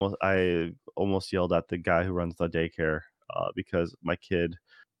I almost yelled at the guy who runs the daycare because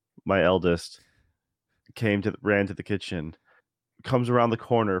my eldest, ran to the kitchen, comes around the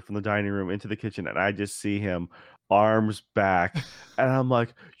corner from the dining room into the kitchen, and I just see him arms back, and I'm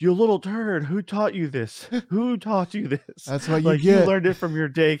like, "You little turd, who taught you this? Who taught you this? That's what you Like, you get. learned it from your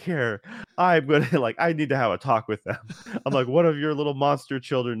daycare. I'm gonna like, I need to have a talk with them." I'm like, "One of your little monster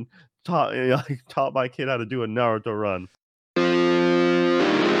children taught my kid how to do a Naruto run."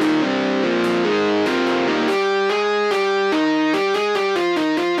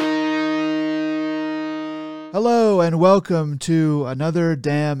 Hello and welcome to another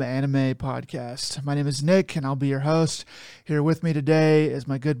Damn Anime podcast. My name is Nick and I'll be your host. Here with me today is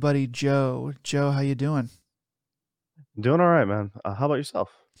my good buddy Joe. Joe, how you doing? Doing all right, man. How about yourself?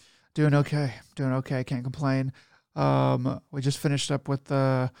 Doing okay. Doing okay. Can't complain. We just finished up with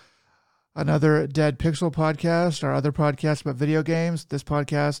another Dead Pixel podcast, our other podcast about video games. This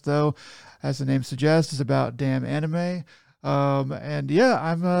podcast, though, as the name suggests, is about damn anime. And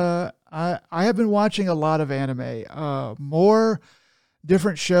yeah, I have been watching a lot of anime, more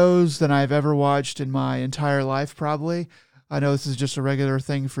different shows than I've ever watched in my entire life. Probably, I know this is just a regular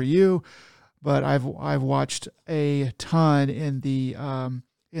thing for you, but I've watched a ton in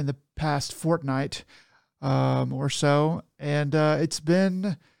the past fortnight or so, and it's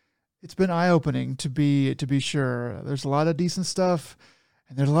been eye opening to be sure. There's a lot of decent stuff,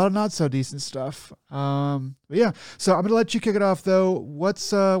 and there's a lot of not so decent stuff. But yeah, so I'm gonna let you kick it off though. What's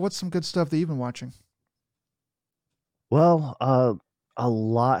some good stuff that you've been watching? Well, a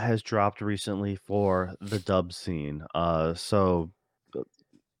lot has dropped recently for the dub scene. Uh,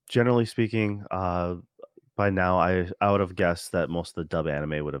 Generally speaking, by now I would have guessed that most of the dub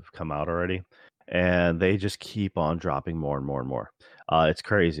anime would have come out already, and they just keep on dropping more and more and more. It's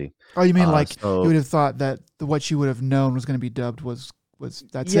crazy. Oh, you mean like you So would have thought that what you would have known was going to be dubbed was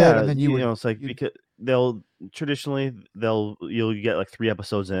that's it, and yeah, then it's like you'd because you'll get like 3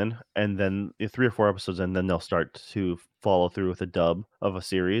 episodes in, and then 3 or 4 episodes in, then they'll start to follow through with a dub of a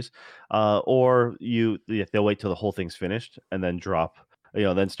series. Or they'll wait till the whole thing's finished and then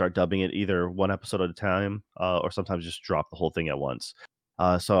then start dubbing it either 1 episode at a time, or sometimes just drop the whole thing at once.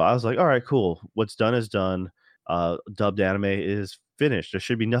 So I was like, "All right, cool. What's done is done. Dubbed anime is finished. There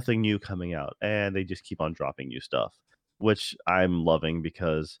should be nothing new coming out." And they just keep on dropping new stuff, which I'm loving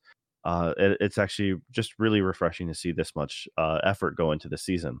because it's actually just really refreshing to see this much effort go into the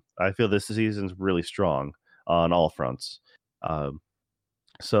season. I feel this season's really strong on all fronts. Um,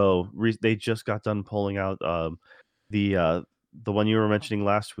 they just got done pulling out the uh, the one you were mentioning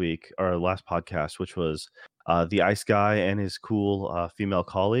last week or last podcast, which was the ice guy and his cool female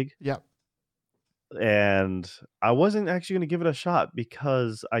colleague. yeah. And I wasn't actually gonna give it a shot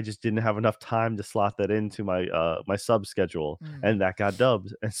because I just didn't have enough time to slot that into my sub schedule, Mm. and that got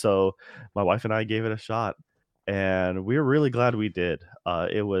dubbed, and so my wife and I gave it a shot, and we were really glad we did.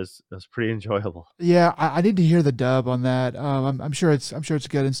 It was pretty enjoyable. Yeah, I need to hear the dub on that. I'm sure it's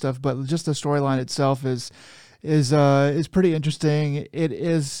good and stuff, but just the storyline itself is pretty interesting.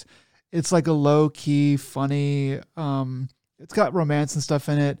 It's like a low key funny. It's got romance and stuff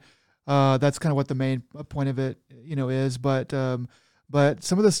in it. That's kind of what the main point of it is. But some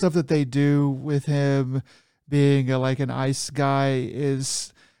of the stuff that they do with him being like an ice guy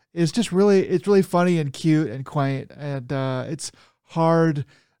is just it's really funny and cute and quaint, and it's hard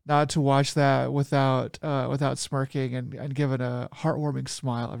not to watch that without smirking and giving a heartwarming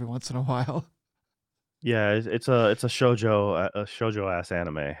smile every once in a while. Yeah, it's a shoujo ass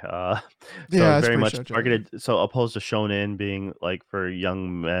anime. So Yeah, it's it's very pretty much shoujo. targeted. So opposed to shonen being like for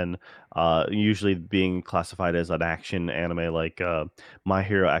young men, usually being classified as an action anime like My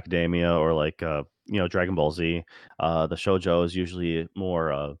Hero Academia or like Dragon Ball Z. The shoujo is usually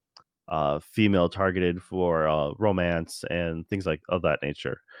more female targeted for romance and things like of that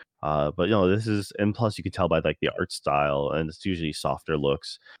nature. But this is, and plus you can tell by like the art style, and it's usually softer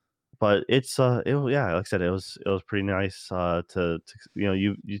looks, but yeah, like I said, it was pretty nice, to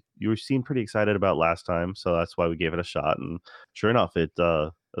you seemed pretty excited about last time, so that's why we gave it a shot, and sure enough, it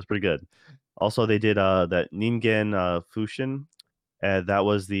was pretty good. Also, they did, that Ningen, Fushin, and that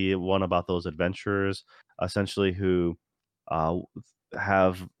was the one about those adventurers, essentially, who, uh,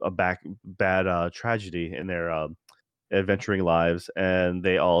 have a bad, tragedy in their, adventuring lives, and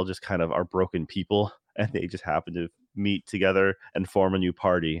they all just kind of are broken people, and they just happen to meet together and form a new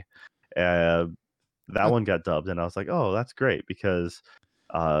party. Uh, that Uh, one got dubbed, and I was like, "Oh, that's great," because,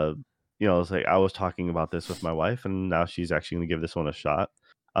 uh, it's like I was talking about this with my wife, and now she's actually gonna give this one a shot.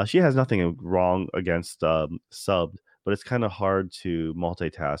 She has nothing wrong against, subbed, but it's kinda hard to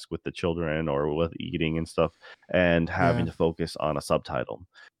multitask with the children or with eating and stuff and having yeah. to focus on a subtitle.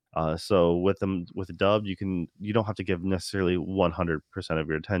 So with them with the dubbed, you don't have to give necessarily 100% of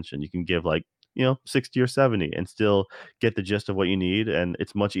your attention. You can give like 60 or 70 and still get the gist of what you need, and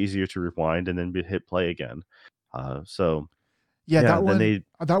it's much easier to rewind and then hit play again. So Yeah, yeah, then they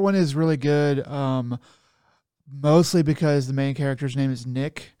that one is really good. Mostly because the main character's name is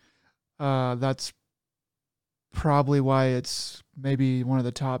Nick. That's probably why it's maybe one of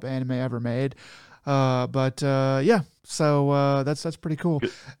the top anime ever made. But yeah, so that's pretty cool.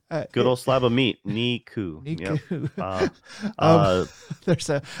 good, Uh, good it, old slab of meat, Niku. Yep. Niku. Uh, um, uh,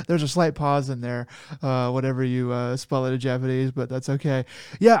 there's a slight pause in there, whatever you spell it in Japanese, but that's okay.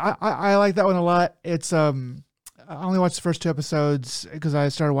 Yeah, I like that one a lot. It's I only watched the first two episodes because I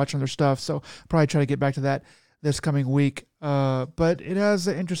started watching other stuff, so probably try to get back to that this coming week. But it has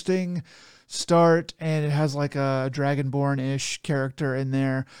an interesting start, and it has like a Dragonborn-ish character in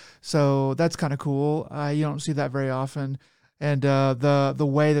there, so that's kind of cool. You don't see that very often, and the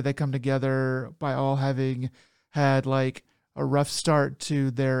way that they come together by all having had like a rough start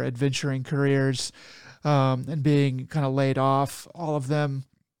to their adventuring careers, and being kind of laid off, all of them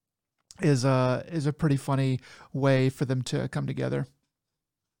is a pretty funny way for them to come together.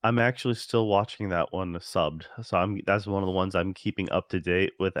 I'm actually still watching that one subbed, so that's one of the ones I'm keeping up to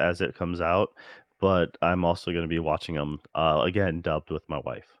date with as it comes out, but I'm also gonna be watching them again, dubbed with my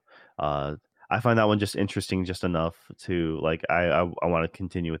wife. Uh, I find that one just interesting just enough to, like, I wanna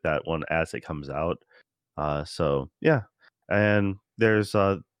continue with that one as it comes out. So yeah, and there's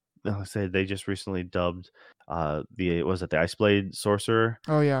like I say they just recently dubbed the Ice Blade Sorcerer.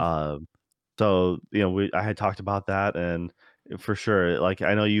 Oh yeah, Uh, so I had talked about that, and for sure, like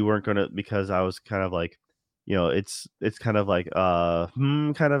I know you weren't gonna because I was kind of like, it's kind of like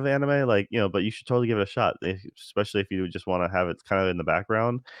kind of anime, like but you should totally give it a shot, especially if you just want to have it kind of in the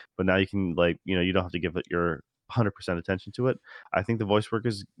background. But now you can like you don't have to give it your 100% attention to it. I think the voice work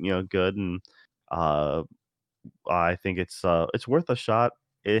is good, and uh I think it's worth a shot.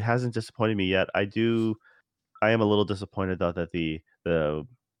 It hasn't disappointed me yet. I am a little disappointed though that the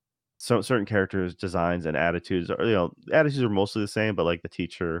certain characters' designs and attitudes are attitudes are mostly the same, but like the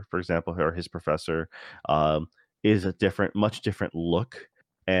teacher, for example, or his professor, um, is a much different look,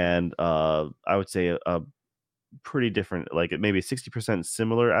 and I would say a pretty different, like maybe 60%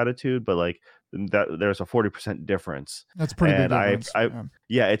 similar attitude, but like that there's a 40% difference. that's a pretty big And difference. I Yeah.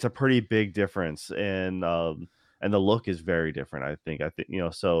 yeah, it's a pretty big difference, and the look is very different. I think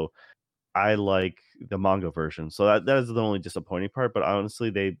so. I like the manga version, so that is the only disappointing part. But honestly,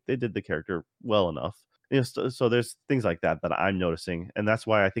 they did the character well enough. So there's things like that that I'm noticing, and that's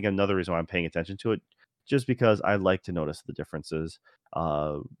why I think another reason why I'm paying attention to it, just because I like to notice the differences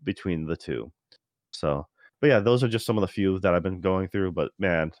between the two. So, but yeah, those are just some of the few that I've been going through. But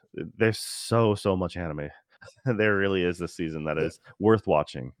man, there's so much anime. There really is this season that Th- is worth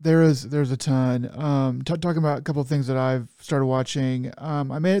watching. there's a ton. Talking about a couple of things that I've started watching. I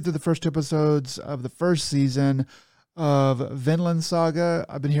made it through the first two episodes of the first season of Vinland Saga.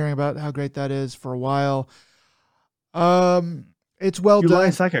 I've been hearing about how great that is for a while. Um, it's well You lying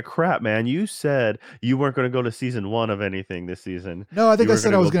done. sack of crap, man. You said you weren't going to go to season one of anything this season. No, I You think I were going said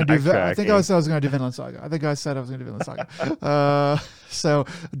to I go was going to do. I think I backtracking. said I was going to do Vinland Saga. I think I said I was going to do Vinland Saga. So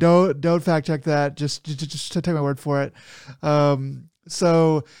don't fact check that. Just to take my word for it.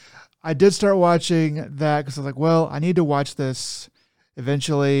 So I did start watching that because I was like, well, I need to watch this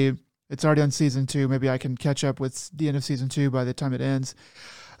eventually. It's already on season two. Maybe I can catch up with the end of season two by the time it ends.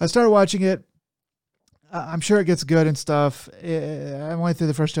 I started watching it. I'm sure it gets good and stuff. I'm only through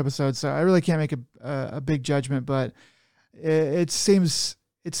the first episode, so I really can't make a big judgment. But it seems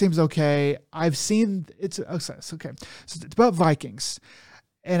okay. I've seen it's okay. So it's about Vikings,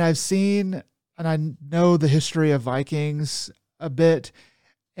 and I've seen and I know the history of Vikings a bit,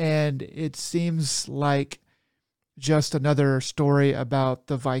 and it seems like just another story about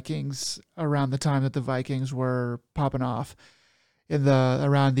the Vikings around the time that the Vikings were popping off in the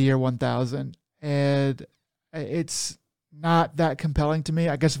around the year 1000, and it's not that compelling to me.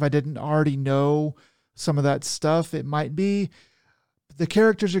 I guess if I didn't already know some of that stuff, it might be. The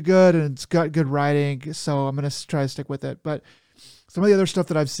characters are good and it's got good writing, so I'm gonna try to stick with it. But some of the other stuff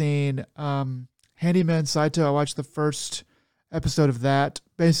that I've seen, Handyman Saito, I watched the first episode of that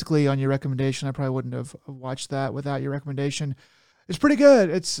basically on your recommendation. I probably wouldn't have watched that without your recommendation. It's pretty good.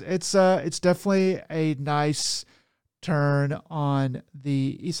 It's definitely a nice turn on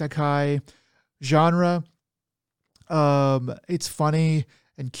the isekai genre. It's funny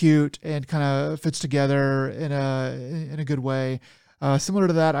and cute and kind of fits together in a good way. Similar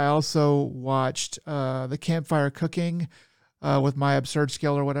to that, I also watched the Campfire Cooking with my absurd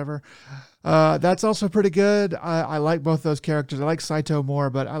skill or whatever. That's also pretty good. I like both those characters. I like Saito more,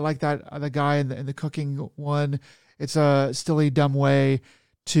 but I like that the guy in the cooking one. It's a silly, dumb way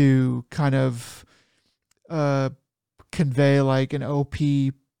to kind of uh, convey like an OP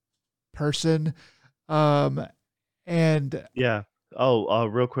person. Um, and Yeah. Oh,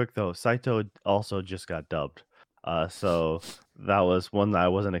 real quick though, Saito also just got dubbed. So that was one that I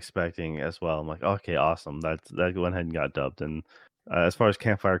wasn't expecting as well. I'm like, okay, awesome. That went ahead and got dubbed. And as far as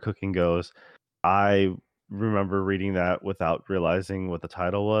campfire cooking goes, I remember reading that without realizing what the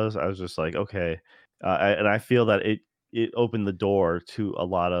title was. I was just like, okay, and I feel that it opened the door to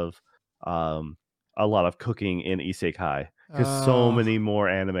um a lot of cooking in isekai because so uh, many more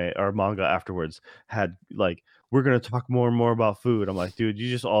anime or manga afterwards had like we're gonna talk more and more about food. I'm like, dude, you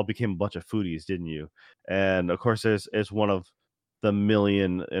just all became a bunch of foodies, didn't you? And of course, it's one of the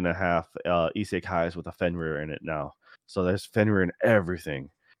million and a half isekais with a Fenrir in it now. So there's Fenrir in everything.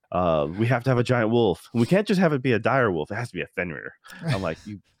 We have to have a giant wolf. We can't just have it be a dire wolf. It has to be a Fenrir. I'm like,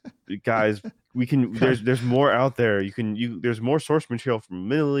 you guys, we can. There's more out there. There's more source material from a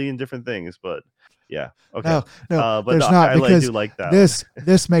million different things. But yeah, okay. no, no, But no, there's not do because like that one.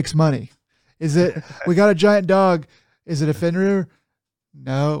 this makes money. Is it? We got a giant dog. Is it a Fenrir?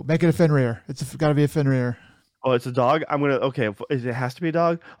 No, make it a Fenrir. It's got to be a Fenrir. Oh, it's a dog. I'm gonna okay. It has to be a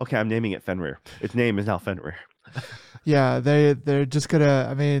dog. Okay, I'm naming it Fenrir. Its name is now Fenrir. Yeah, they're just gonna.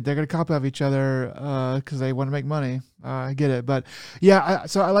 I mean, they're gonna copy off each other because they want to make money. I get it, but yeah.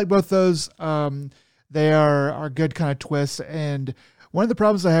 So I like both those. They are good kind of twists. And one of the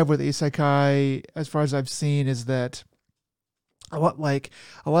problems I have with isekai, as far as I've seen, is that a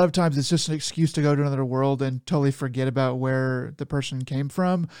lot of times it's just an excuse to go to another world and totally forget about where the person came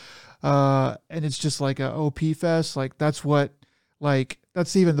from. And it's just like a OP fest. Like that's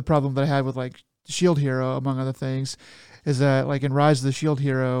even the problem that I had with like Shield Hero, among other things, is that like in Rise of the Shield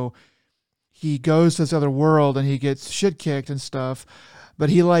Hero, he goes to this other world and he gets shit kicked and stuff, but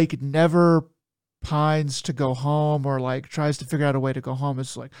he like never pines to go home or like tries to figure out a way to go home.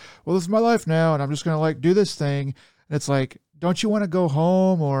 It's like, well, this is my life now, and I'm just gonna like do this thing. And it's like, don't you want to go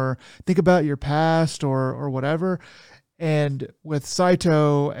home or think about your past or whatever? And with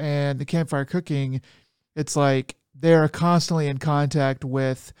Saito and the campfire cooking, it's like they're constantly in contact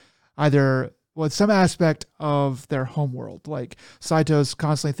with either some aspect of their homeworld. Like Saito's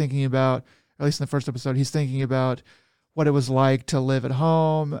constantly thinking about, at least in the first episode, he's thinking about what it was like to live at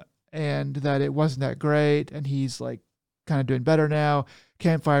home and that it wasn't that great. And he's like kind of doing better now.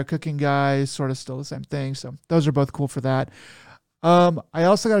 Campfire cooking guys, sort of still the same thing. So those are both cool for that. I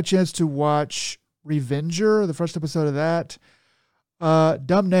also got a chance to watch Revenger, the first episode of that.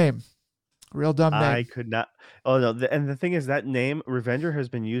 Dumb name. Real dumb name. I could not. Oh no! And the thing is, that name Revenger has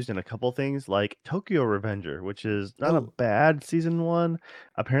been used in a couple things, like Tokyo Revenger, which is not a Oh. bad season one.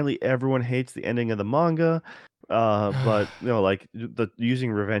 Apparently, everyone hates the ending of the manga, but like the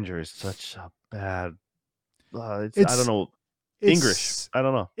using Revenger is such a bad. It's I don't it's know English. it's I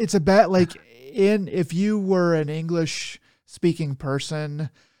don't know. it's a bad like in if you were an English speaking person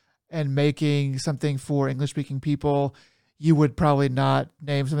and making something for English speaking people, you would probably not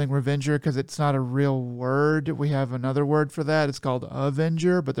name something Revenger because it's not a real word. We have another word for that. It's called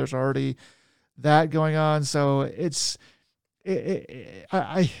Avenger, but there's already that going on. So it's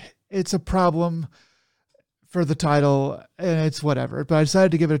a problem for the title, and it's whatever. But I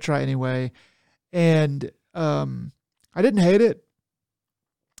decided to give it a try anyway, and I didn't hate it.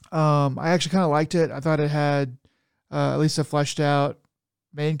 I actually kind of liked it. I thought it had at least a fleshed out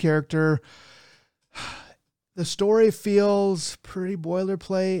main character. The story feels pretty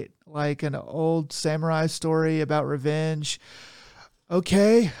boilerplate, like an old samurai story about revenge.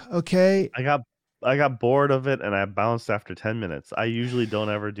 Okay. I got bored of it and I bounced after 10 minutes. I usually don't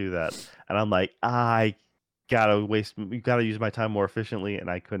ever do that. And I'm like, I gotta use my time more efficiently, and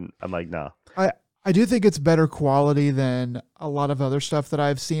I couldn't. I'm like, nah. I do think it's better quality than a lot of other stuff that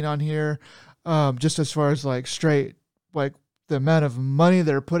I've seen on here. Just as far as like straight, like the amount of money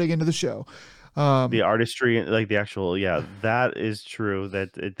they're putting into the show. The artistry, like the actual, yeah, that is true.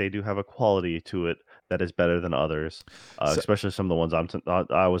 That they do have a quality to it that is better than others, So, especially some of the ones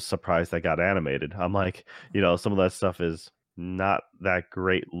I was surprised that got animated. I'm like, some of that stuff is not that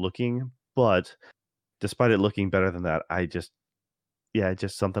great looking, but despite it looking better than that, yeah,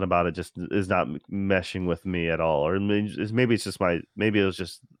 just something about it just is not meshing with me at all. Or maybe it's just maybe it was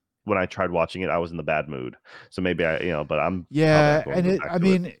just when I tried watching it, I was in the bad mood. So maybe but I'm probably yeah, not going and to go back I to it.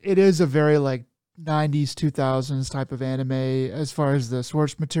 mean, it is a very like 90s 2000s type of anime as far as the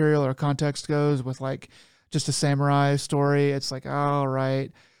source material or context goes with like just a samurai story. It's like, all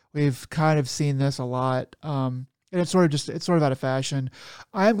right, we've kind of seen this a lot. and it's sort of out of fashion.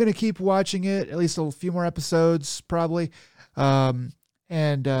 I am going to keep watching it, at least a few more episodes, probably, um,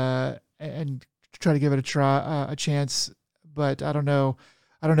 and try to give it a chance. But I don't know.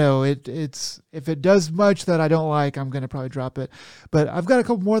 I don't know. It's if it does much that I don't like, I'm going to probably drop it. But I've got a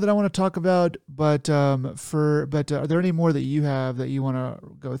couple more that I want to talk about. But are there any more that you have that you want to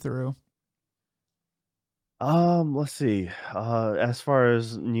go through? Let's see. As far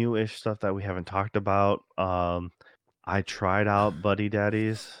as new-ish stuff that we haven't talked about, I tried out Buddy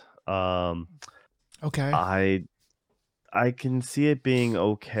Daddies. Um, Okay. I I can see it being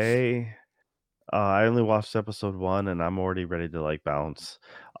okay. I only watched episode 1 and I'm already ready to like bounce.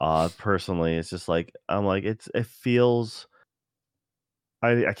 Personally, it's just like I'm like it feels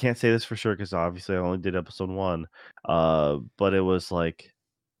I can't say this for sure because obviously I only did episode 1. But it was like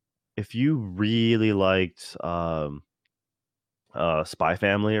if you really liked Spy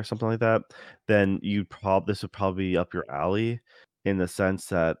Family or something like that, then this would probably be up your alley in the sense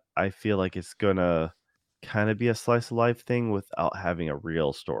that I feel like it's gonna kinda be a slice of life thing without having a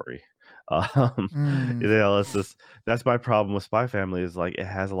real story. Um, Mm, that's my problem with Spy Family is, like, it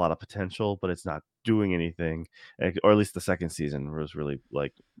has a lot of potential, but it's not doing anything, or at least the 2nd season was really,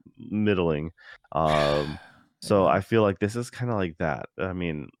 like, middling. So yeah. I feel like this is kinda like that. I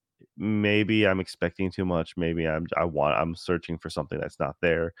mean, maybe I'm expecting too much. Maybe I'm searching for something that's not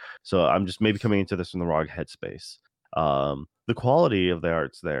there. So I'm just maybe coming into this in the wrong headspace. The quality of the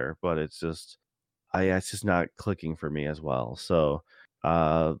art's there, but it's just not clicking for me as well. So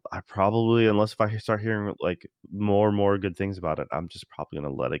I probably unless if I start hearing like more and more good things about it, I'm just probably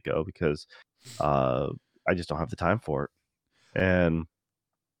gonna let it go because uh I just don't have the time for it. And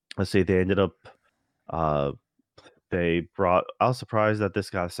let's see, they ended up uh I was surprised that this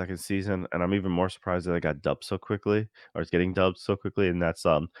got a 2nd season, and I'm even more surprised that it got dubbed so quickly, or it's getting dubbed so quickly, and that's,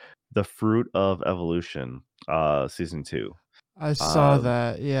 The Fruit of Evolution, season 2. I saw Uh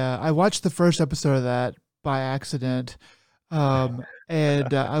that. Yeah, I watched the first episode of that by accident,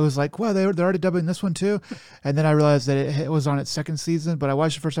 and I was like, "Wow, they're already dubbing this one too." And then I realized that it was on its second season. But I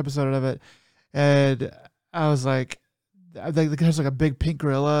watched the first episode of it, and I was like, "I think there's like a big pink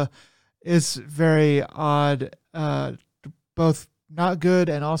gorilla." It's very odd, both not good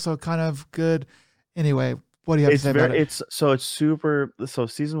and also kind of good. Anyway, what do you have to say about it? it's super so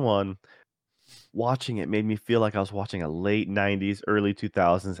season 1, watching it made me feel like I was watching a late '90s, early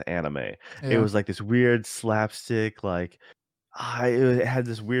 2000s anime. It Yeah, was like this weird slapstick, like, it had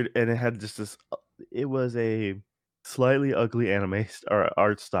this weird and it had just this it was a slightly ugly anime or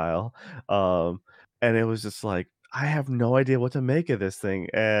art style, and it was just like, I have no idea what to make of this thing,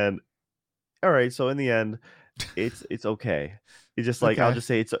 and alright, so in the end, it's okay. It's just like, I'll okay, just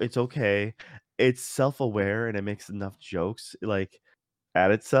say it's okay. It's self-aware and it makes enough jokes, like,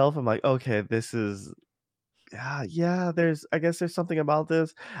 at itself. I'm like, "Okay, this is yeah, I guess there's something about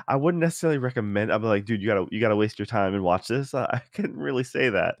this." I wouldn't necessarily recommend I'm like, "Dude, you gotta waste your time and watch this." I couldn't really say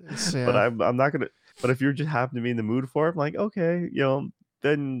that, it's but yeah, I'm not gonna but if you're just happen to be in the mood for it, I'm like, "Okay,"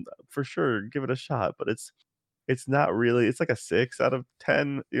 then for sure, give it a shot, but it's not really it's like a 6 out of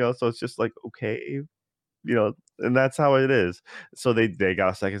 10, so it's just like, okay, and that's how it is. So they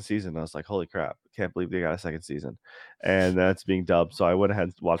got a 2nd season. I was like, "Holy crap, can't believe they got a 2nd season." And that's being dubbed. So I went ahead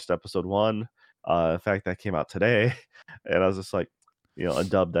and watched episode 1. In fact, that came out today, and I was just like,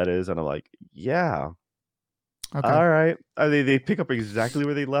 undubbed that is, and I'm like, "Yeah, okay. alright." They pick up exactly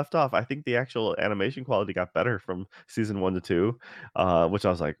where they left off. I think the actual animation quality got better from season 1 to 2, which I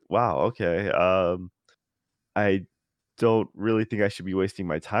was like, "Wow, okay." I don't really think I should be wasting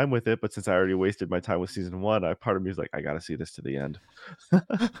my time with it, but since I already wasted my time with season 1, part of me is like, "I gotta see this to the end."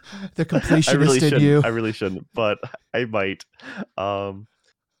 The completionist in I you. really shouldn't, but I might. Um,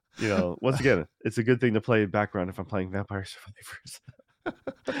 once again, it's a good thing to play in background if I'm playing Vampire Survivors.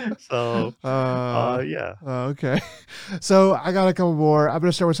 So, Uh, yeah. okay. So I got a couple more. I'm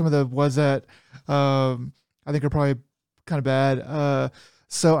gonna start with some of the ones that I think are probably kind of bad.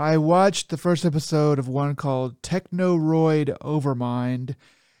 So I watched the first episode of one called Technoroid Overmind.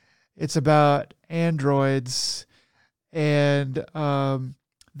 It's about androids, and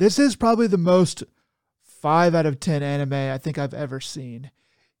this is probably the most 5 out of 10 anime I think I've ever seen.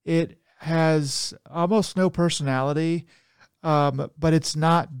 It has almost no personality, but it's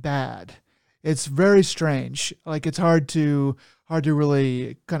not bad. It's very strange. Like it's hard to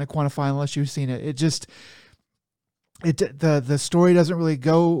really kind of quantify unless you've seen it. It just the story doesn't really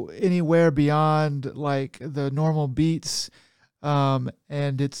go anywhere beyond like the normal beats, and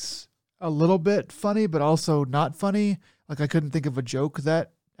it's a little bit funny, but also not funny. Like I couldn't think of a joke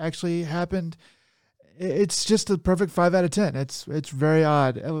that actually happened. it's just a perfect 5 out of 10. It's very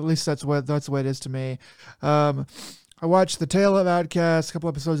odd. At least that's the way it is to me. Um, I watched The Tale of Outcast, a couple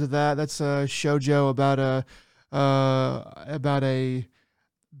episodes of that. That's a shojo about a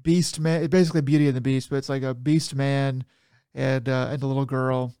beast man. It's basically Beauty and the Beast, but it's like a beast man and a little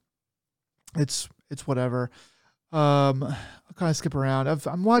girl. It's whatever. I'll kind of skip around.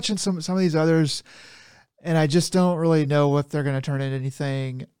 I'm watching some of these others, and I just don't really know if they're going to turn into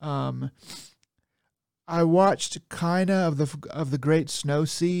anything. I watched kind of the Great Snow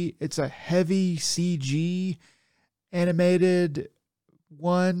Sea. It's a heavy CG animated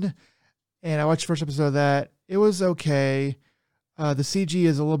one, and I watched the first episode of that. It was okay. The CG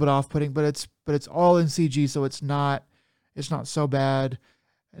is a little bit off putting, but it's all in CG, so it's not so bad,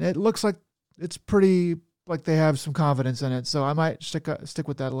 and it looks like it's pretty like they have some confidence in it. So I might stick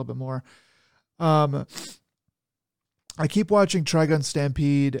with that a little bit more. Um, I keep watching Trigun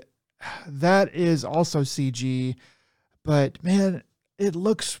Stampede. That is also CG, but man, it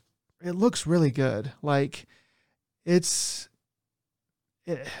looks really good. Like it's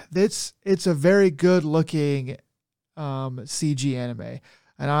it's a very good looking CG anime.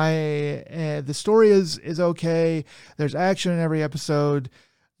 And the story is okay. There's action in every episode.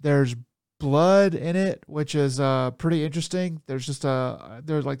 There's blood in it, which is pretty interesting. There's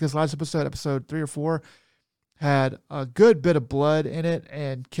like this last episode, episode 3 or 4, had a good bit of blood in it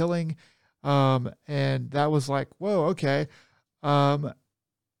and killing, and that was like, whoa, okay. Um,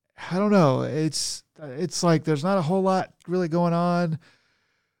 I don't know. It's like there's not a whole lot really going on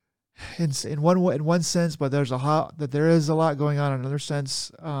in one sense, but there is a lot going on in another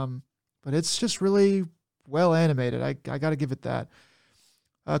sense. But it's just really well animated. I got to give it that.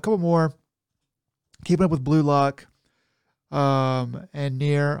 A couple more. Keeping Up with Blue Lock, and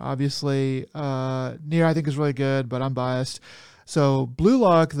Nier, obviously. Nier I think is really good, but I'm biased. So Blue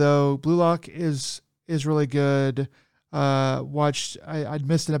Lock though, Blue Lock is really good. I'd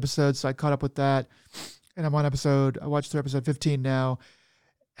missed an episode, so I caught up with that, and I watched through episode 15 now.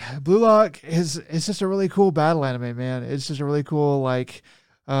 Blue Lock is just a really cool battle anime, man. It's just a really cool like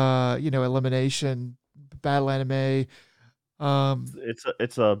elimination battle anime. Um,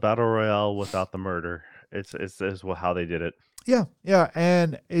 It's a battle royale without the murder. It's how they did it. yeah, yeah,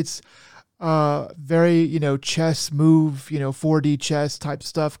 and it's very chess move, 4D chess type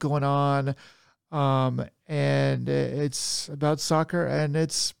stuff going on. And it's about soccer, and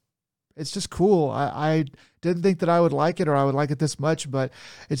it's just cool. I didn't think that I would like it or I would like it this much, but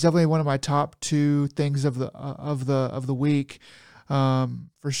it's definitely one of my top two things of the week,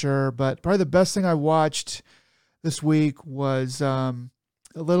 for sure. But probably the best thing I watched this week was a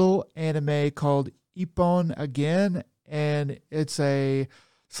little anime called Ippon Again, and it's a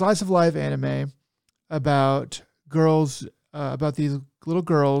slice of life anime about about these little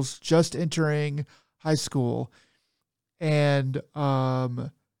girls just entering high school, and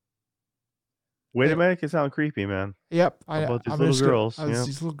Way to make it sound creepy, man. yep, About these I'm little just gonna girls, yeah.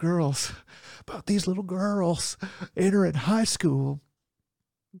 these little girls about these little girls entering high school,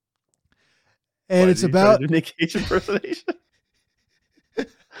 and Why it's did you try to about do Nick Cage impersonation? I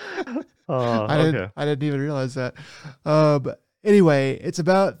Oh, didn't okay. I didn't even realize that. But anyway, it's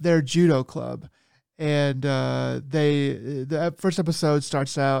about their judo club, and the first episode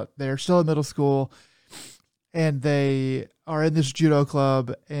starts out they're still in middle school, and they are in this judo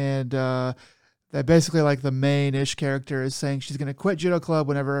club, and that basically like the main ish character is saying she's going to quit judo club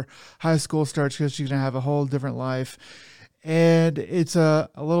whenever high school starts because she's going to have a whole different life, and it's a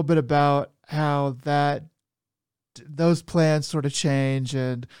little bit about how that those plans sort of change.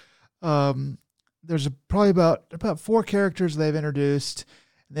 And um, there's probably about 4 characters they've introduced.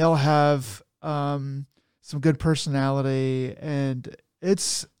 And they all have some good personality, and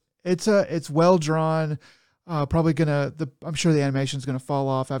it's well drawn. Probably I'm sure the animation is gonna fall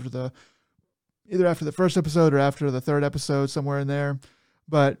off either after the first episode or after the third episode, somewhere in there.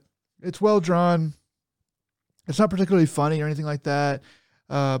 But it's well drawn. It's not particularly funny or anything like that,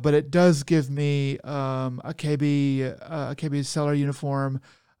 but it does give me a KB seller uniform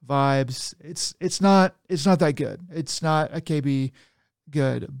vibes. It's not that good. It's not a KB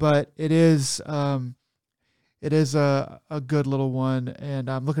good, but it is a good little one, and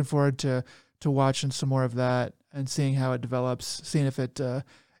I'm looking forward to watching some more of that and seeing how it develops, seeing if it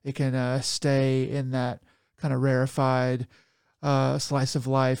can stay in that kind of rarefied slice of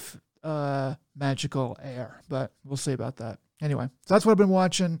life magical air. But we'll see about that. Anyway, so that's what I've been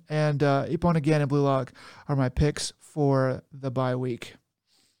watching, and Ippon Again and Blue Lock are my picks for the bye week.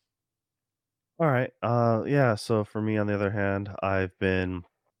 All right. Yeah. So for me, on the other hand, I've been.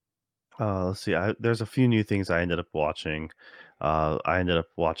 Let's see. There's a few new things I ended up watching. I ended up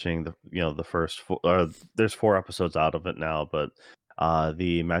watching the first four. There's 4 episodes out of it now, but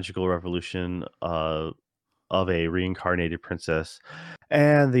the magical revolution of a reincarnated princess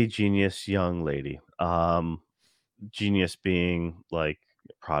and the genius young lady. Genius being like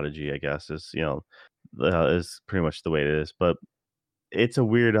prodigy, I guess, is pretty much the way it is. But it's a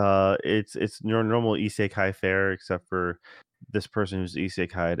weird, it's your normal isekai fare, except for this person who's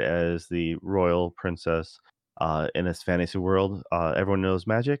isekai'd as the royal princess, in this fantasy world. Everyone knows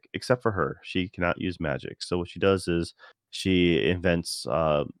magic except for her. She cannot use magic. So what she does is she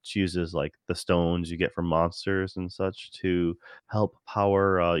uses, like, the stones you get from monsters and such to help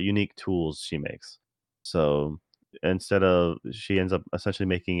power, unique tools she makes. So, she ends up essentially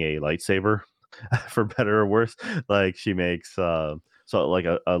making a lightsaber, for better or worse. Like, she makes, like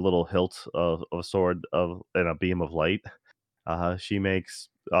a little hilt of a sword of and a beam of light. She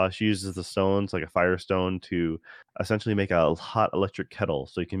uses the stones like a firestone to essentially make a hot electric kettle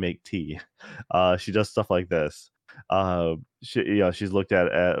so you can make tea. She does stuff like this. She's looked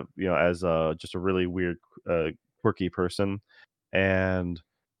at as just a really weird, uh, quirky person, and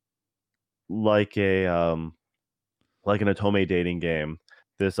like an Otome dating game,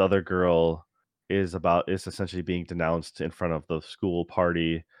 this other girl is essentially being denounced in front of the school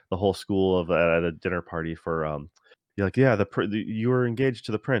party, the whole school at a dinner party for, you're like, "Yeah, you were engaged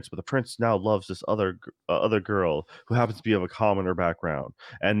to the prince, but the prince now loves this other girl who happens to be of a commoner background,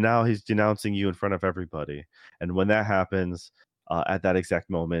 and now he's denouncing you in front of everybody." And when that happens, at that exact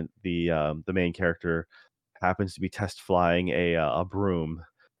moment, the main character happens to be test flying a broom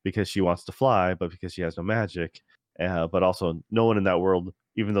because she wants to fly, but because she has no magic, but also no one in that world,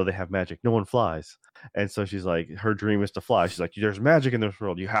 even though they have magic, no one flies. And so she's like, her dream is to fly. She's like, "There's magic in this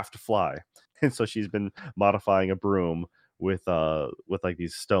world. You have to fly." And so she's been modifying a broom with like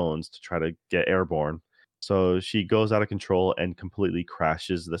these stones to try to get airborne. So she goes out of control and completely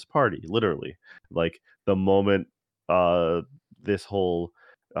crashes this party, literally. Like the moment uh this whole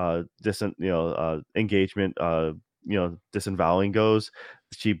engagement, disavowing goes,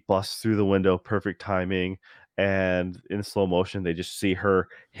 she busts through the window, perfect timing, and in slow motion they just see her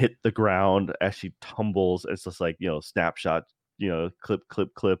hit the ground as she tumbles. It's just like, snapshot, clip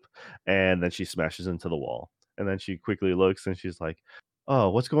clip clip, and then she smashes into the wall, and then she quickly looks and she's like,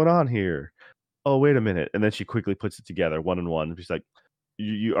 "Oh, what's going on here? Oh, wait a minute." And then she quickly puts it together one and one. She's like,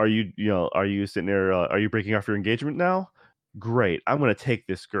 are you sitting there, are you breaking off your engagement now? Great, I'm gonna take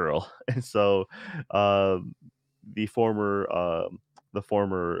this girl." And so, um, the former, the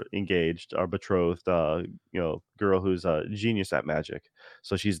former engaged or betrothed, girl who's a genius at magic.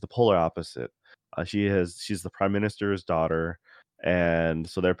 So she's the polar opposite. She's the prime minister's daughter, and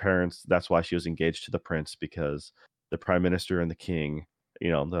so their parents, that's why she was engaged to the prince, because the prime minister and the king,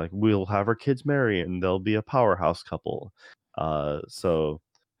 they're like, "We'll have our kids marry and they'll be a powerhouse couple." So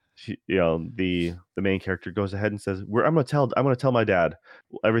the main character goes ahead and says, I'm gonna tell my dad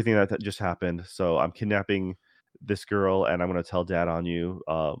everything that just happened. So I'm kidnapping this girl, and I'm gonna tell dad on you,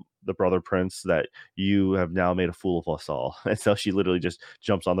 the brother prince, that you have now made a fool of us all." And so she literally just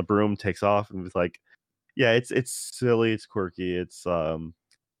jumps on the broom, takes off, and was like, yeah, it's silly, it's quirky, the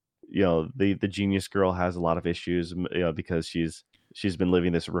genius girl has a lot of issues, because she's been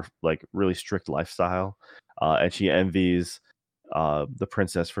living this like really strict lifestyle, and she envies the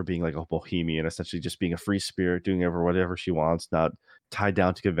princess for being like a bohemian, essentially just being a free spirit, doing whatever she wants, not tied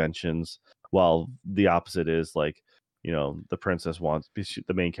down to conventions. While the opposite is like, the princess wants,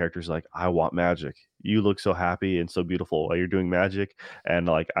 the main character's like, "I want magic. You look so happy and so beautiful while you're doing magic." And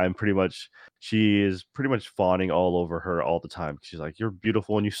like, she is pretty much fawning all over her all the time. She's like, "You're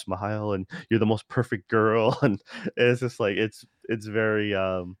beautiful and you smile and you're the most perfect girl." And it's just like, it's very,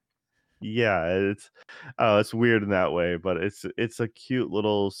 yeah, it's weird in that way, but it's a cute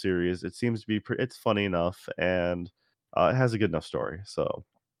little series. It seems to be it's funny enough, and it has a good enough story. So,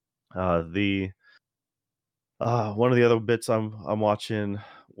 the one of the other bits I'm watching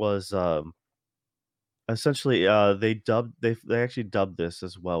was, essentially, they actually dubbed this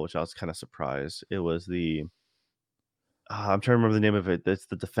as well, which I was kinda surprised. It was I'm trying to remember the name of it. It's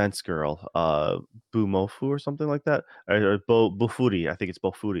the defense girl, Bumofu or something like that, or Bofuri. I think it's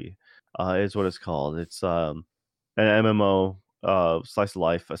Bofuri, is what it's called. It's an MMO, slice of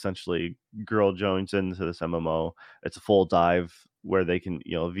life. Essentially, girl joins into this MMO. It's a full dive where they can,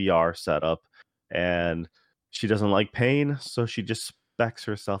 VR setup, and she doesn't like pain, so she just specs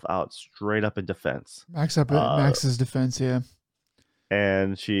herself out straight up in defense. Uh, Max's defense, yeah.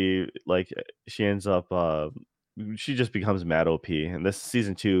 and she ends up, she just becomes mad OP. And this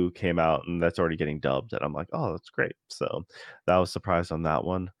season 2 came out, and that's already getting dubbed, and I'm like, "Oh, that's great." So that was surprised on that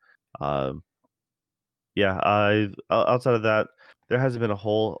one. Um Yeah, I outside of that, there hasn't been a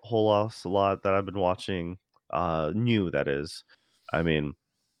lot that I've been watching, new that is. I mean,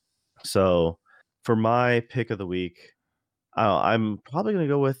 so for my pick of the week, I'm probably gonna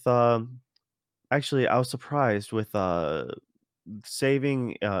go with, actually, I was surprised with,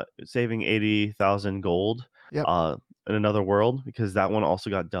 saving 80,000 gold, Yep. uh, in Another World because that one also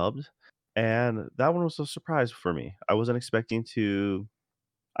got dubbed, and that one was a surprise for me. I wasn't expecting to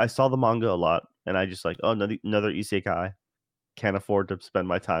I saw the manga a lot, and I just like, "Oh, another isekai. Can't afford to spend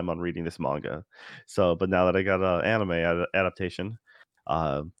my time on reading this manga." So, but now that I got a anime adaptation,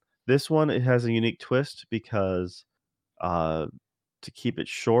 uh, this one, it has a unique twist because, uh, to keep it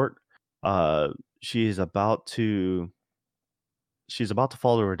short, uh, she's about to she's about to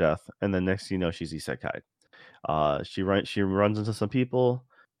fall to her death, and then next thing you know, she's isekai. She runs into some people,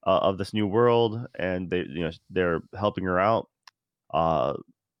 of this new world, and they're helping her out, uh,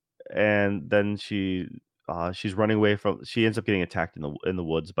 and then she's running away from she ends up getting attacked in the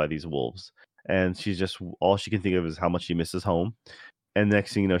woods by these wolves, and she's just all she can think of is how much she misses home, and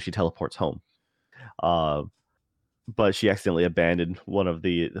next thing you know, she teleports home. Uh, but she accidentally abandoned one of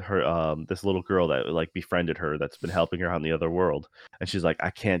this little girl that, like, befriended her that's been helping her out in the other world, and she's like, "I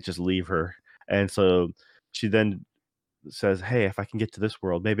can't just leave her." And so she then says, "Hey, if I can get to this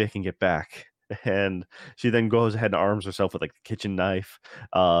world, maybe I can get back." And she then goes ahead and arms herself with like a kitchen knife,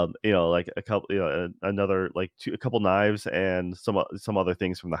 like a couple, another like a couple knives and some other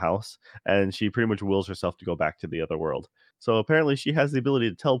things from the house, and she pretty much wills herself to go back to the other world. So apparently, she has the ability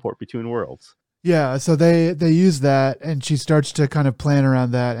to teleport between worlds. Yeah, so they use that, and she starts to kind of plan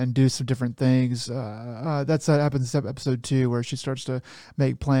around that and do some different things. That happens in episode 2, where she starts to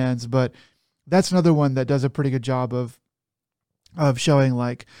make plans. But that's another one that does a pretty good job of showing,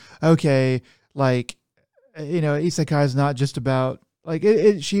 like, okay, like, isekai is not just about, like,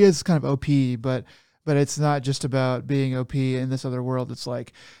 she is kind of OP, but it's not just about being OP in this other world. It's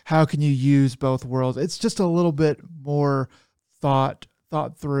like, how can you use both worlds? It's just a little bit more thought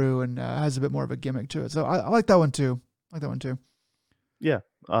through, and has a bit more of a gimmick to it. So I like that one too. I like that one too. Yeah.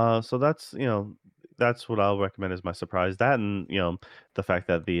 So that's what I'll recommend as my surprise. That and the fact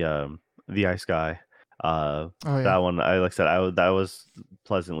that the ice guy, Oh yeah. that one I like I said that was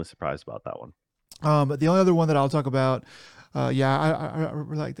pleasantly surprised about that one. But the only other one that I'll talk about, yeah, I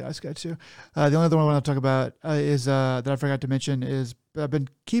really like that guy too. The only other one I'll talk about is that I forgot to mention is I've been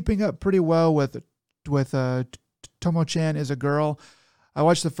keeping up pretty well with Tomo-chan is a girl. I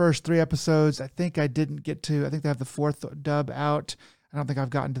watched the first 3 episodes. I think I didn't get to. I think they have the fourth dub out. I don't think I've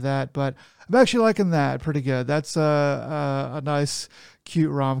gotten to that, but I'm actually liking that pretty good. That's a nice, cute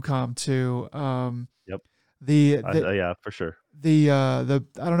rom com too. Yep. The the Yeah, for sure. the I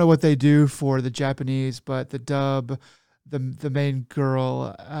don't know what they do for the Japanese, but the dub, the main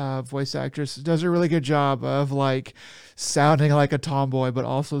girl voice actress does a really good job of, like, sounding like a tomboy, but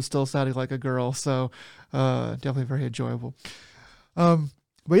also still sounding like a girl. So definitely very enjoyable. Um,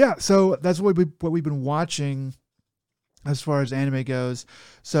 but yeah, so that's what we've been watching as far as anime goes.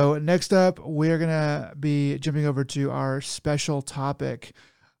 So next up, we're gonna be jumping over to our special topic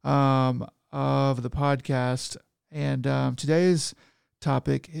of the podcast, and today's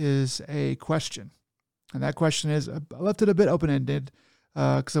topic is a question, and that question is I left it a bit open ended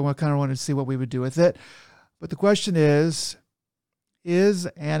because I kind of wanted to see what we would do with it. But the question is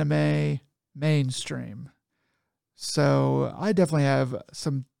anime mainstream? So I definitely have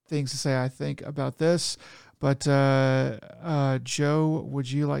some things to say, I think, about this. But Joe, would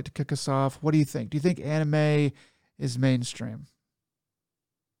you like to kick us off? What do you think? Do you think anime is mainstream?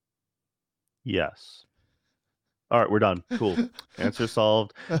 Yes. All right, we're done. Cool. Answer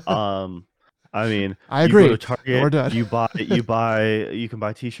solved. Um, I mean, I you go to agree. We're Target, done. you can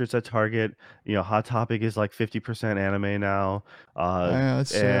buy T-shirts at Target. Hot Topic is like 50% anime now. Yeah,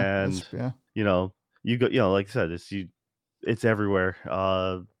 that's true. And Yeah. you know, like I said, it's everywhere.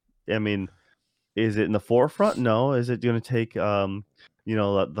 I mean, is it in the forefront? No. Is it going to take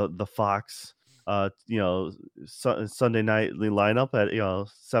the Fox Sunday nightly lineup at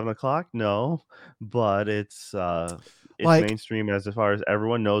 7 o'clock? No, but it's Like, mainstream as far as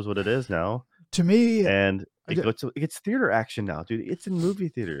everyone knows what it is now, to me, and I ju- it gets theater action now, dude. It's in movie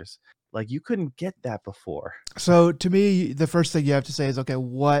theaters. Like you couldn't get that before. so to me, the first thing you have to say is, okay,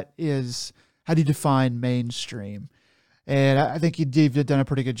 how do you define mainstream? And I think you've done a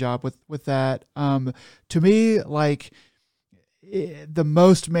pretty good job with that. To me, like, the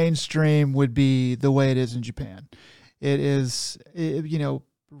most mainstream would be the way it is in Japan. It is,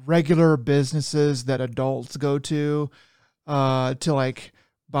 regular businesses that adults go to like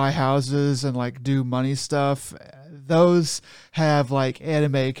buy houses and like do money stuff, those have like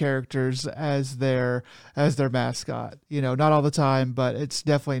anime characters as their mascot. You know, not all the time, but it's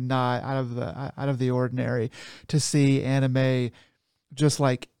definitely not out of the ordinary to see anime just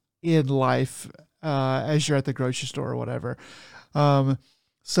like in life as you're at the grocery store or whatever. Um,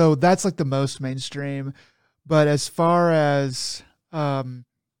 so that's like the most mainstream. But um,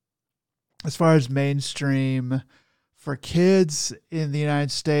 as far as mainstream for kids in the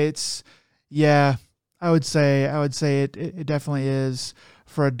United States, yeah, I would say it definitely is.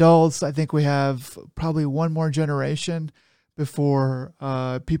 For adults, I think we have probably one more generation before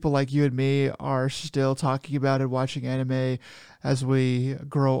people like you and me are still talking about it, watching anime as we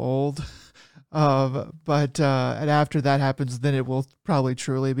grow old. But and after that happens, then it will probably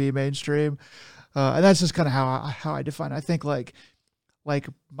truly be mainstream. And that's just kind of how I define it. I think like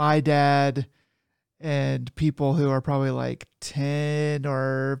my dad and people who are probably like 10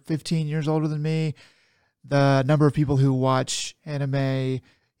 or 15 years older than me, the number of people who watch anime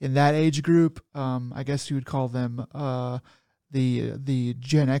in that age group, I guess you would call them the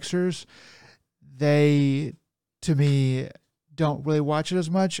Gen Xers. They, to me, don't really watch it as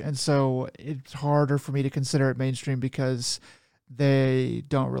much, and so it's harder for me to consider it mainstream because they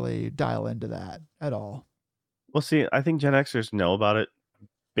don't really dial into that at all. Well, see, I think Gen Xers know about it.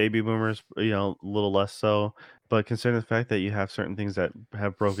 Baby boomers, a little less so. But considering the fact that you have certain things that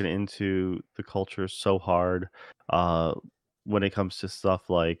have broken into the culture so hard, uh, when it comes to stuff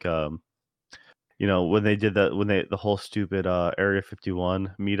like, when they did that, when they the whole stupid Area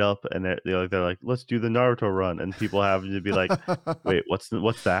 51 meetup, and they're like, let's do the Naruto run, and people have to be like, wait, what's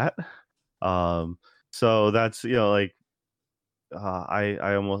that? Um, so that's like I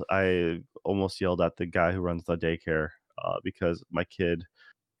almost yelled at the guy who runs the daycare because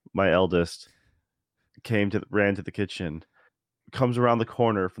my eldest, ran to the kitchen, comes around the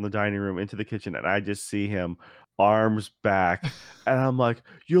corner from the dining room into the kitchen, and I just see him arms back, and I'm like,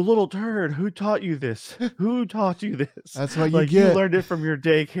 "You little turd, who taught you this? Who taught you this? That's what you Like, you get. learned it from your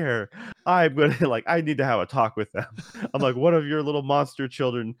daycare. I'm gonna like, I need to have a talk with them." I'm like, "One of your little monster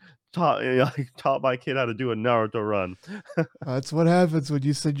children taught my kid how to do a Naruto run." That's what happens when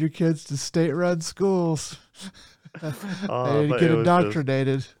you send your kids to state-run schools. They But get it was just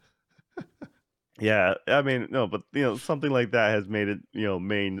indoctrinated. yeah, I mean, no, but, something like that has made it,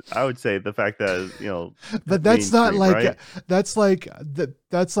 I would say the fact that it's, But that's not mainstream, like right?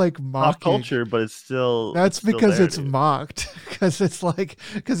 that's like Pop mocking. culture, but it's That's still because there, it's dude. mocked. Because it's like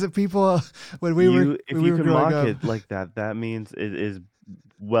because the people when If we you were can growing mock up. it like that, that means it is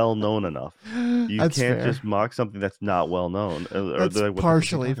well known enough. You That's can't fair. just mock something that's not well known, or That's they're like, "What the fuck are you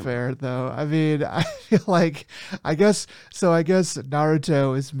partially talking about?" fair though. I mean, I feel like I guess so. I guess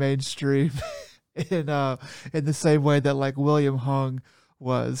Naruto is mainstream in the same way that like William Hung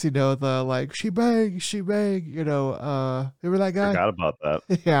was. You know, the like she bang. You know, remember that guy? Forgot about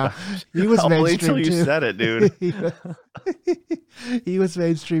that. Yeah, he was Only until mainstream you too. said it, dude. he, was, he was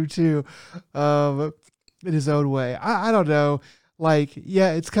mainstream too, um, in his own way. I don't know. Like,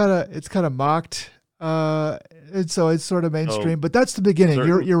 yeah, it's kind of mocked, and so it's sort of So, mainstream. But that's the beginning.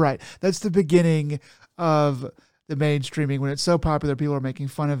 certain You're right. That's the beginning of the mainstreaming when it's so popular, people are making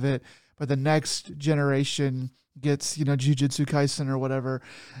fun of it. But the next generation gets Jujutsu Kaisen or whatever,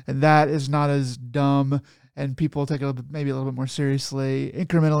 and that is not as dumb and people take it maybe a little bit more seriously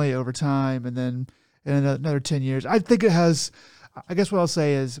incrementally over time and then in another 10 years I think it has. I guess what I'll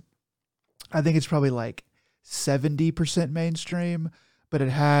say is I think it's probably like 70% mainstream, but it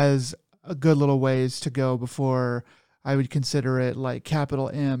has a good little ways to go before I would consider it like capital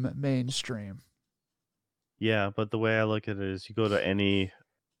M mainstream. yeah, but the way I look at it is you go to any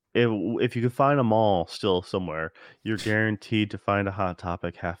if you can find a mall still somewhere, you're guaranteed to find a Hot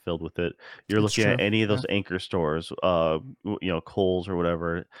Topic half filled with it. You're It's looking at true. any of Yeah. those anchor stores, Kohl's or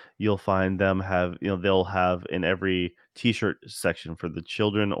whatever, you'll find them they'll have in every T-shirt section for the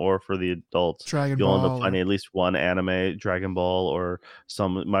children or for the adults. Dragon You'll end up Ball or finding at least one anime, Dragon Ball, or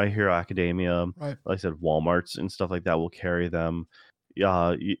some My Hero Academia. right. Like I said, Walmarts and stuff like that will carry them.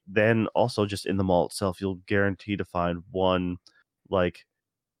 Then also just in the mall itself, you'll guarantee to find one like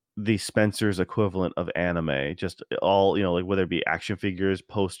the Spencer's equivalent of anime, just all, like whether it be action figures,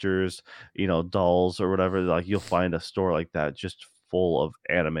 posters, dolls or whatever, like you'll find a store like that just full of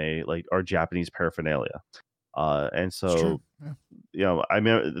anime, like or Japanese paraphernalia. And It's true. so, Yeah. I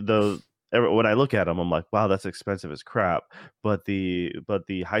mean when I look at them, I'm like, wow, that's expensive as crap. But the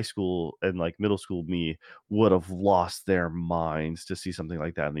high school and like middle school me would have lost their minds to see something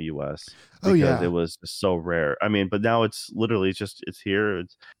like that in the US Oh because it yeah. was just so rare. I mean, but now it's literally it's here.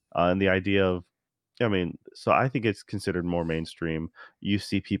 And the idea of I mean, so I think it's considered more mainstream. You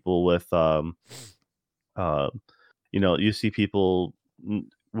see people with uh you see people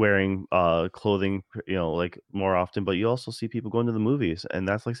wearing clothing, like more often, but you also see people going to the movies, and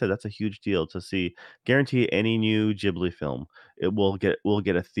that's like I said, that's a huge deal to see. Guarantee any new Ghibli film, it will get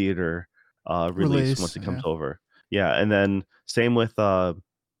a theater release once Release. it comes Yeah. over. Yeah, and then same with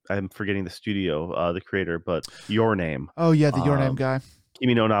I'm forgetting the studio, the creator, but Your Name. Oh yeah, the Your Name Um guy.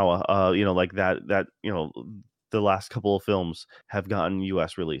 Kimi no Na like that, the last couple of films have gotten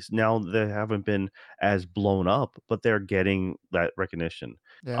US release. Now they haven't been as blown up, but they're getting that recognition.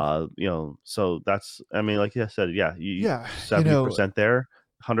 Yeah. So that's I mean, like I said, yeah, you Yeah. 70% there,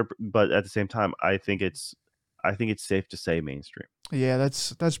 100, but at the same time, I think it's safe to say mainstream. Yeah,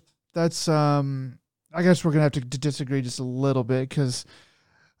 that's I guess we're gonna have to disagree just a little bit because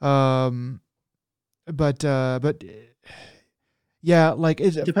um but yeah, like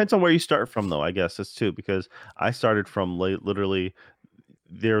it's It depends on where you start from though, I guess, that's too, because I started from literally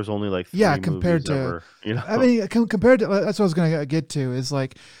there's only like yeah 3 compared movies to ever, I mean compared to that's what I was gonna get to is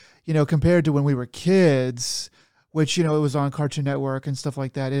like compared to when we were kids, which it was on Cartoon Network and stuff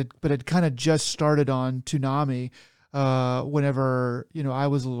like that. But it kind of just started on Toonami, whenever I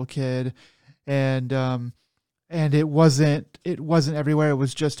was a little kid, and it wasn't everywhere. It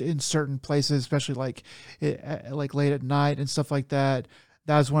was just in certain places, especially like late at night and stuff like that.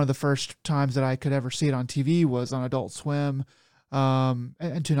 That was one of the first times that I could ever see it on TV was on Adult Swim, and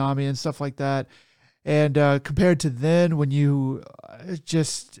Toonami and stuff like that. And compared to then, when you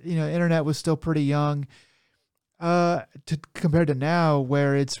just internet was still pretty young, compared to now,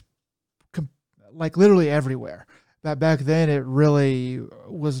 where it's com- like literally everywhere. Back then, it really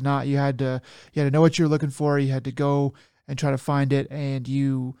was not. You had to know what you were looking for. You had to go and try to find it, and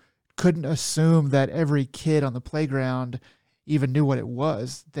you couldn't assume that every kid on the playground even knew what it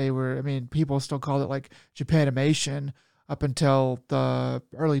was. I mean, people still called it like Japanimation up until the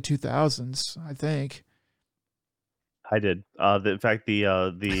early 2000s, I think. I did. In fact,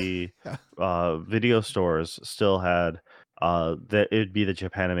 Yeah. video stores still had it'd be the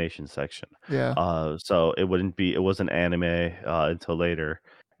Japanimation section. Yeah. So it wasn't anime until later.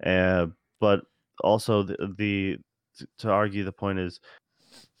 But also to argue the point is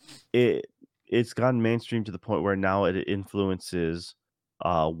it it's gotten mainstream to the point where now it influences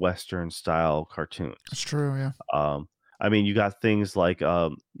Western style It's cartoons. true. Yeah. Um, I mean, you got things like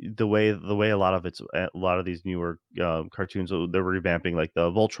the way a lot of these newer cartoons they're revamping like the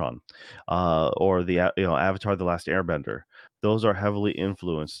Voltron, or Avatar: The Last Airbender. Those are heavily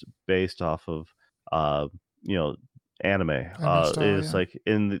influenced based off of uh, you know anime. Anime style. It's Yeah. like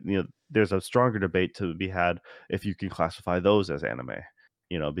there's a stronger debate to be had if you can classify those as anime.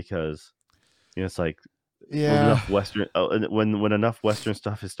 Because it's like when Yeah. enough Western when enough Western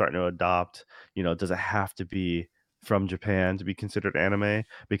stuff is starting to adopt, does it have to be from Japan to be considered anime?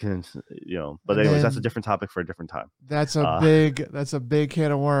 Because but And anyways, that's a then different topic for a different time. that's a Uh, big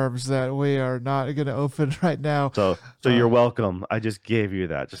can of worms that we are not going to open right now. so Uh, you're welcome. I just gave you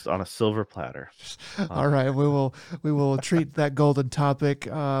that just on a silver platter. Uh, all right, we will treat that golden topic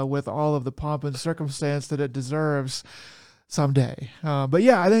with all of the pomp and circumstance that it deserves someday. But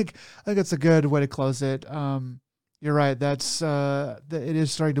yeah, I think it's a good way to close it. You're right. It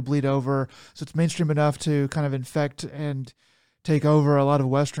is starting to bleed over, so it's mainstream enough to kind of infect and take over a lot of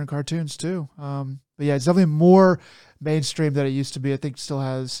Western cartoons too. But yeah, it's definitely more mainstream than it used to be. I think it still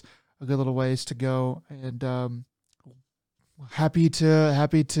has a good little ways to go, and happy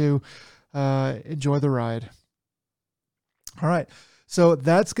to enjoy the ride. All right. So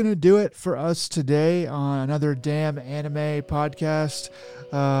that's going to do it for us today on another Damn Anime podcast.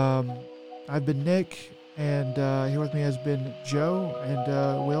 I've been Nick, and here with me has been Joe,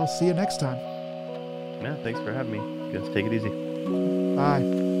 and we'll see you next time. yeah, thanks for having me. Just take it easy. Bye.